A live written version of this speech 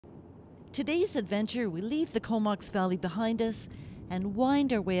Today's adventure, we leave the Comox Valley behind us and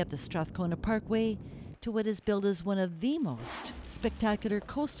wind our way up the Strathcona Parkway to what is billed as one of the most spectacular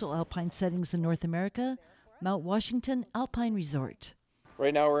coastal alpine settings in North America, Mount Washington Alpine Resort.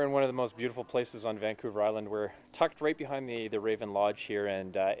 Right now we're in one of the most beautiful places on Vancouver Island. We're tucked right behind the Raven Lodge here,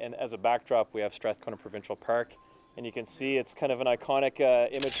 and as a backdrop we have Strathcona Provincial Park, and you can see it's kind of an iconic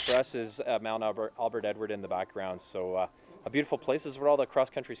image for us is Mount Albert Edward in the background. So a beautiful place is where all the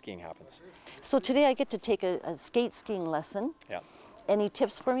cross-country skiing happens. So today I get to take a skate skiing lesson. Yeah. Any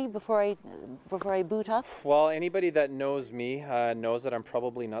tips for me before I boot up? Well, anybody that knows me knows that I'm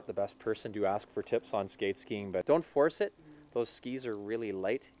probably not the best person to ask for tips on skate skiing, but don't force it. Those skis are really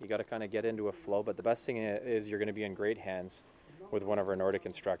light. You got to kind of get into a flow, but the best thing is you're going to be in great hands with one of our Nordic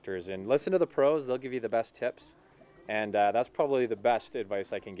instructors. And listen to the pros, they'll give you the best tips. And that's probably the best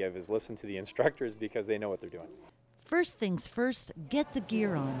advice I can give is listen to the instructors because they know what they're doing. First things first, get the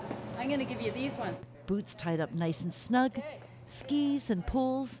gear on. I'm going to give you these ones. Boots tied up nice and snug, skis and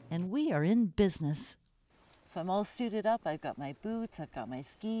poles, and we are in business. So I'm all suited up. I've got my boots, I've got my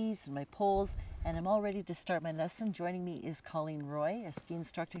skis and my poles, and I'm all ready to start my lesson. Joining me is Colleen Roy, a ski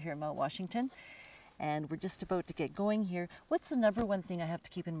instructor here at Mount Washington. And we're just about to get going here. What's the number one thing I have to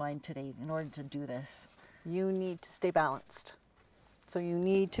keep in mind today in order to do this? You need to stay balanced. So you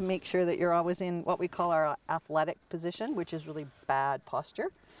need to make sure that you're always in what we call our athletic position, which is really bad posture.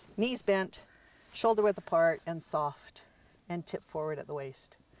 Knees bent, shoulder width apart, and soft, and tip forward at the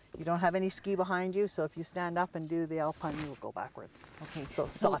waist. You don't have any ski behind you, so if you stand up and do the alpine, you will go backwards. Okay. So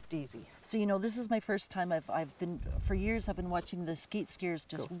soft, easy. So you know, this is my first time. I've been for years. I've been watching the skate skiers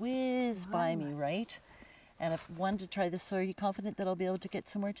just whiz by me, right? And if wanted to try this, so are you confident that I'll be able to get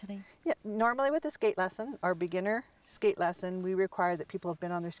somewhere today? Yeah. Normally with a skate lesson, our beginner skate lesson, we require that people have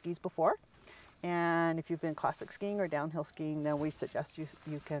been on their skis before. And if you've been classic skiing or downhill skiing, then we suggest you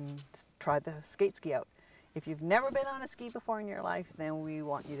can try the skate ski out. If you've never been on a ski before in your life, then we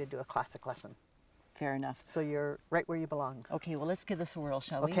want you to do a classic lesson. Fair enough. So you're right where you belong. Okay, well, let's give this a whirl,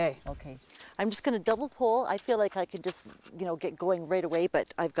 shall we? Okay. Okay. I'm just going to double pole. I feel like I could just, get going right away,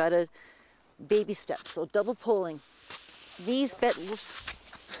 but I've got to baby steps. So double poling. Knees bent. Whoops.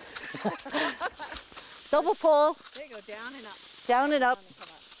 Double pole. There you go, down and up. Down and up. Down and come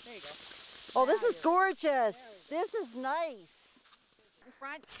up. There you go. Oh, this is gorgeous. This is nice. In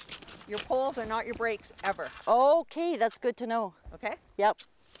front, your poles are not your brakes ever. Okay, that's good to know. Okay? Yep.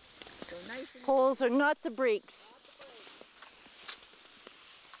 So nice and Poles are not the brakes.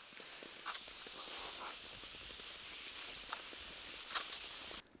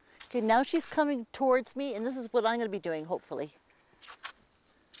 Okay, now she's coming towards me, and this is what I'm going to be doing, hopefully.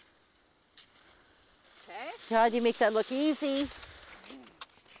 okay. How do you make that look easy?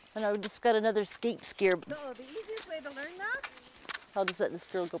 And I've just got another skate skier. So the easiest way to learn that? I'll just let this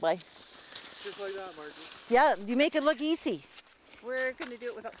girl go by. Just like that, Margie. Yeah, you make it look easy. We're going to do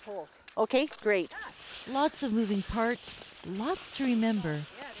it without poles. Okay, great. Lots of moving parts, lots to remember,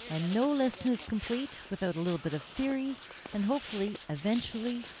 and no lesson is complete without a little bit of theory and hopefully,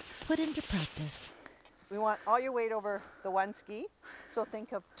 eventually, put into practice. We want all your weight over the one ski. So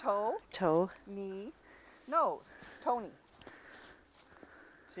think of toe, Toe. knee, nose, Tony.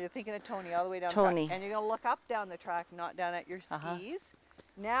 So you're thinking of Tony all the way down Tony. the track. And you're going to look up down the track, not down at your skis.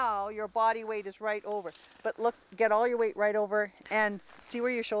 Now your body weight is right over. But look, get all your weight right over and see where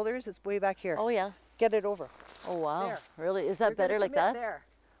your shoulder is? It's way back here. Oh, yeah. Get it over. Oh, wow. There. Really? Is that You're gonna better like commit that? There.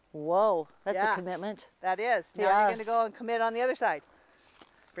 Whoa, that's Yeah. a commitment. That is. Now Yeah. you're going to go and commit on the other side.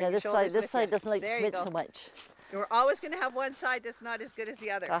 Bring Yeah, your this shoulders side with you. doesn't like to There you commit go. so much. We're always going to have one side that's not as good as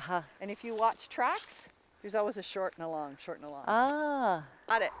the other. Uh-huh. And if you watch tracks, there's always a short and a long, short and a long. Ah,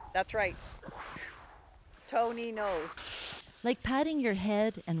 Got it. That's right. Toe, knee, nose. like patting your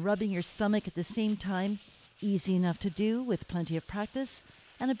head and rubbing your stomach at the same time, easy enough to do with plenty of practice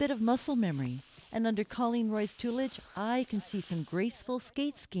and a bit of muscle memory. And under Colleen Roy's tutelage, I can see some graceful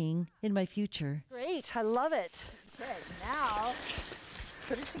skate skiing in my future. Great, I love it. Okay, now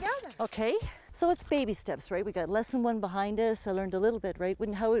put it together. Okay, so it's baby steps, right? We got lesson 1 behind us. I learned a little bit, right?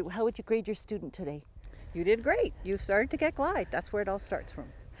 How would you grade your student today? You did great. You started to get glide. That's where it all starts from.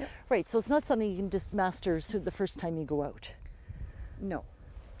 Yep. Right, so it's not something you can just master the first time you go out. No.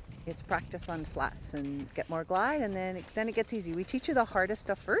 It's practice on flats and get more glide, and then it gets easy. We teach you the hardest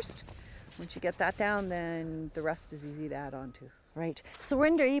stuff first. Once you get that down, then the rest is easy to add on to. Right. So we're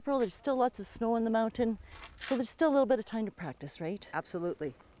into April. There's still lots of snow on the mountain. So there's still a little bit of time to practice, right?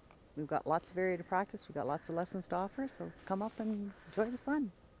 Absolutely. We've got lots of area to practice. We've got lots of lessons to offer, so come up and enjoy the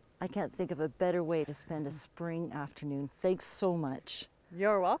fun. I can't think of a better way to spend a spring afternoon. Thanks so much.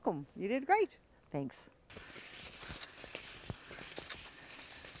 You're welcome. You did great. Thanks.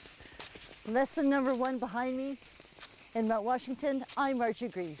 Lesson number 1 behind me. In Mount Washington, I'm Marjorie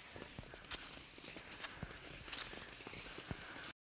Greaves.